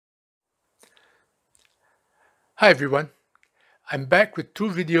Hi everyone, I'm back with two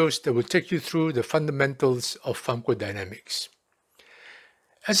videos that will take you through the fundamentals of pharmacodynamics.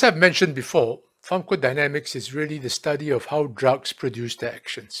 As I've mentioned before, pharmacodynamics is really the study of how drugs produce their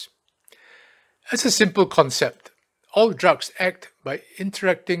actions. As a simple concept, all drugs act by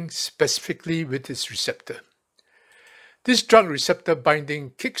interacting specifically with its receptor. This drug-receptor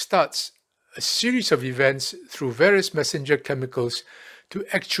binding kickstarts a series of events through various messenger chemicals to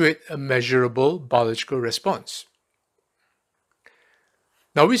actuate a measurable biological response.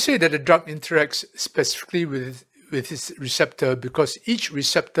 Now we say that a drug interacts specifically with its receptor because each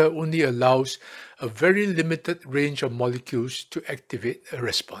receptor only allows a very limited range of molecules to activate a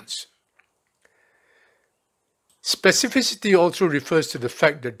response. Specificity also refers to the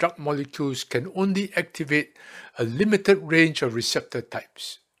fact that drug molecules can only activate a limited range of receptor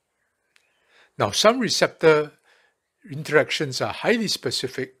types. Now, some receptor interactions are highly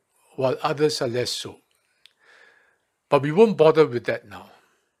specific, while others are less so. But we won't bother with that now.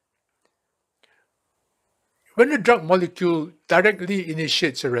 When a drug molecule directly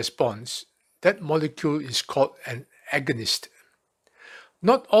initiates a response, that molecule is called an agonist.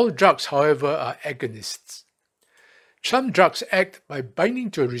 Not all drugs, however, are agonists. Some drugs act by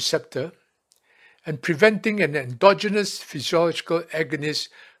binding to a receptor and preventing an endogenous physiological agonist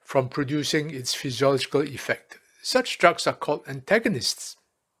from producing its physiological effect. Such drugs are called antagonists.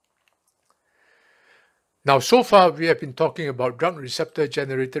 Now, so far we have been talking about drug receptor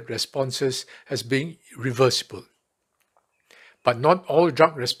generated responses as being reversible. But not all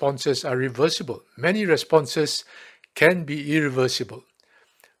drug responses are reversible. Many responses can be irreversible.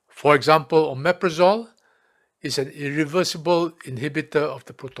 For example, omeprazole is an irreversible inhibitor of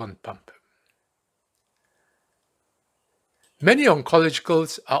the proton pump. Many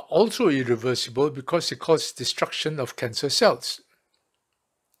oncologicals are also irreversible because they cause destruction of cancer cells.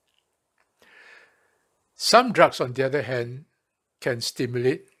 Some drugs, on the other hand, can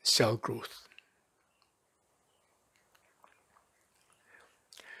stimulate cell growth.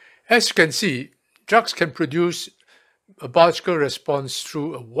 As you can see, drugs can produce a biological response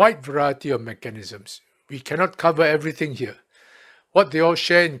through a wide variety of mechanisms. We cannot cover everything here. What they all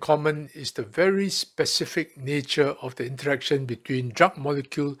share in common is the very specific nature of the interaction between drug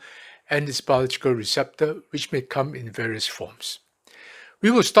molecule and its biological receptor, which may come in various forms. We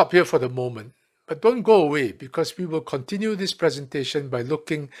will stop here for the moment. But don't go away, because we will continue this presentation by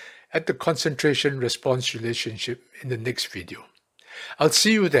looking at the concentration-response relationship in the next video. I'll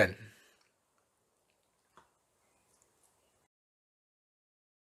see you then.